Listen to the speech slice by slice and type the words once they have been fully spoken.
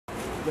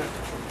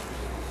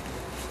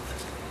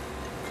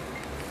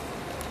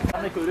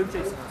Öyle mi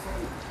çeksin?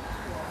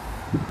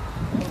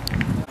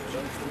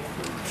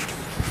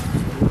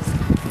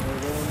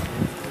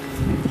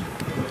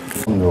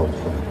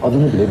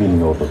 Adını bile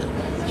bilmiyordu.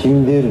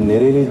 Kimdir,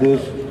 nerelidir?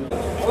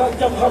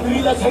 Alacak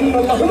kabriyle senin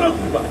Allah'ına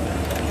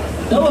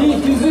kurban.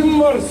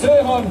 İkizim var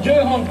Seyhan,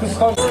 Ceyhan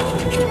kıskan.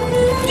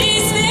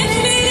 Biz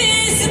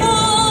bekleriz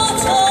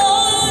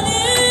vatanı.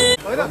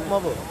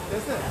 Lokma bu.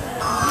 Desene.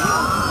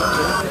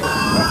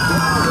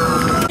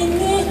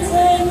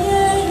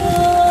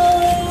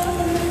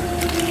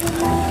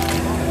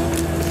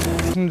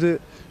 Şimdi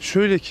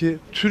şöyle ki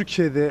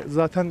Türkiye'de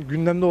zaten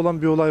gündemde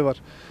olan bir olay var.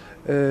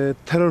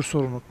 Terör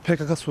sorunu,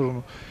 PKK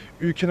sorunu.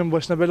 Ülkenin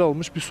başına bela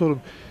olmuş bir sorun.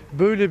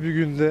 Böyle bir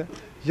günde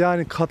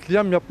yani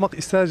katliam yapmak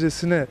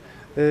istercesine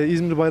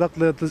İzmir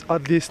Bayraklı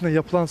Adliyesi'ne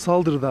yapılan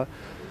saldırıda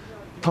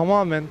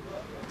tamamen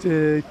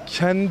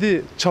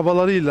kendi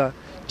çabalarıyla,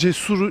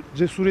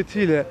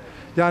 cesuriyetiyle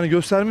yani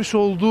göstermiş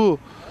olduğu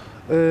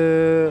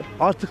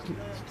artık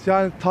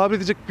yani tabir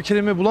edecek bir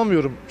kelime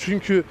bulamıyorum.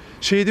 Çünkü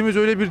şehidimiz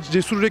öyle bir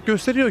cesur yürek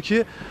gösteriyor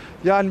ki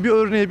yani bir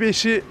örneği bir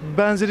eşi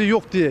benzeri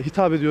yok diye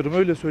hitap ediyorum.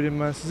 Öyle söyleyeyim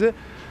ben size.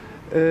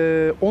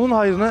 Onun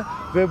hayrına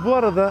ve bu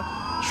arada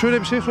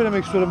şöyle bir şey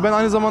söylemek istiyorum. Ben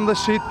aynı zamanda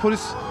şehit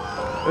polis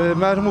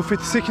merhumu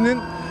Fethi Sekin'in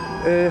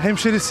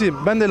hemşehrisiyim.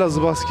 Ben de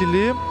Elazığ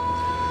Baskilliyim.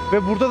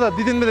 Ve burada da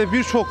Didim'de de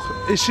birçok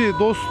eşi,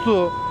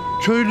 dostu,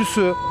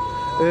 köylüsü,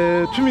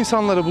 tüm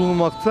insanları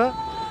bulunmakta.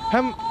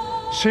 Hem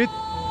şehit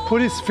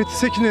polis Fethi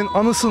Sekin'in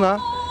anısına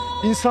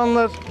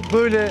insanlar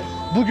böyle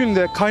bugün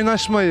de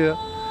kaynaşmayı,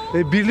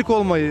 birlik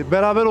olmayı,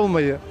 beraber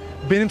olmayı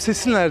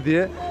benimsesinler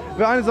diye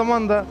ve aynı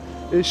zamanda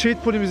şehit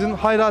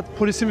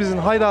polisimizin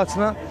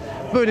hayratına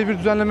böyle bir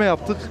düzenleme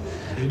yaptık.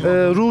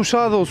 Ruhu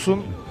şad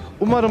olsun.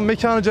 Umarım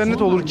mekanı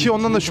cennet olur ki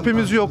ondan da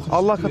şüphemiz yok.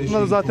 Allah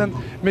katında da zaten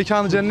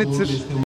mekanı cennettir.